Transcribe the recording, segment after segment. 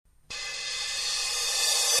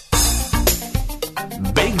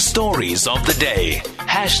Big stories of the day.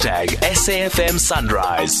 #SAFM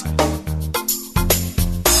Sunrise.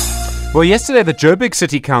 Well, yesterday the Joburg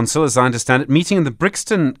City Council, as I understand it, meeting in the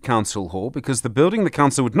Brixton Council Hall because the building the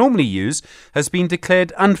council would normally use has been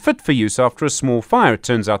declared unfit for use after a small fire. It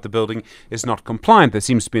turns out the building is not compliant. There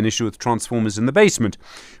seems to be an issue with transformers in the basement.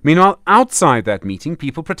 Meanwhile, outside that meeting,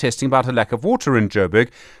 people protesting about a lack of water in Joburg.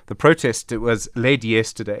 The protest was led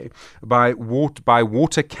yesterday by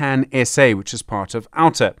WaterCANsa, which is part of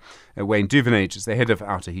Outer. Wayne Duvenage is the head of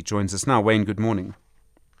Outer. He joins us now. Wayne, good morning.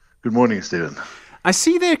 Good morning, Stephen. I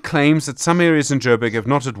see there are claims that some areas in Joburg have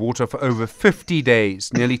not had water for over 50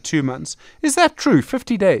 days, nearly 2 months. Is that true,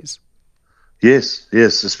 50 days? Yes,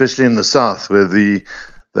 especially in the south where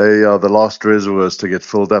they are the last reservoirs to get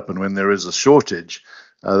filled up, and when there is a shortage,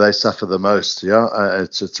 they suffer the most.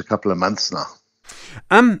 It's a couple of months now.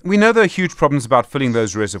 We know there are huge problems about filling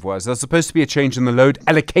those reservoirs. There's supposed to be a change in the load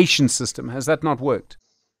allocation system. Has that not worked?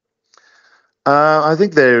 I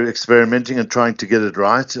think they're experimenting and trying to get it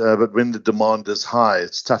right, but when the demand is high,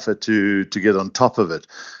 it's tougher to get on top of it.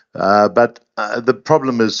 But the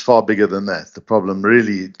problem is far bigger than that. The problem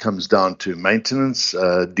really comes down to maintenance,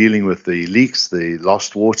 dealing with the leaks, the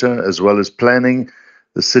lost water, as well as planning.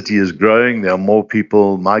 The city is growing. There are more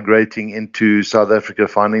people migrating into South Africa,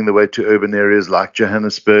 finding their way to urban areas like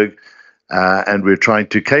Johannesburg. And we're trying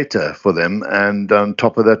to cater for them. And on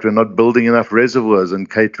top of that, we're not building enough reservoirs and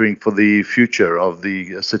catering for the future of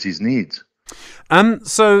the city's needs.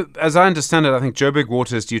 So, as I understand it, I think Joburg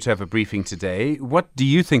Water is due to have a briefing today. What do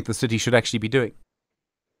you think the city should actually be doing?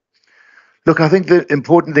 Look, I think the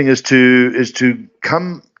important thing is to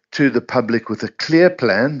come to the public with a clear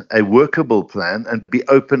plan, a workable plan, and be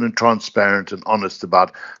open and transparent and honest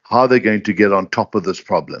about how they're going to get on top of this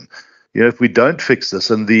problem. If we don't fix this,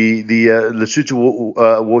 and the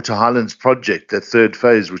Lesotho Water Highlands project, that third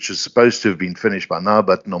phase, which is supposed to have been finished by now,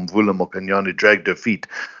 but Nomvula Mokanyane dragged her feet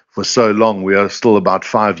for so long, we are still about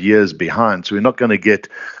 5 years behind. So we're not going to get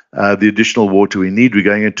the additional water we need. We're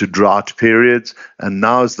going into drought periods, and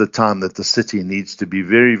now is the time that the city needs to be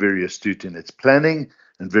very, very astute in its planning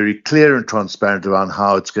and very clear and transparent around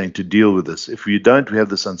how it's going to deal with this. If we don't, we have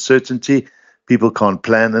this uncertainty. People can't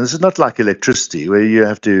plan, and this is not like electricity where you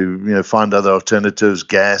have to, find other alternatives.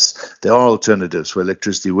 Gas, there are alternatives for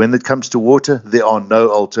electricity. When it comes to water, there are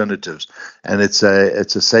no alternatives, and it's a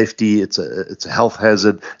safety, it's a health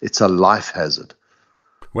hazard, it's a life hazard.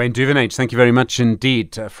 Wayne Duvenage, thank you very much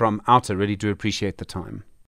indeed from Outer. Really do appreciate the time.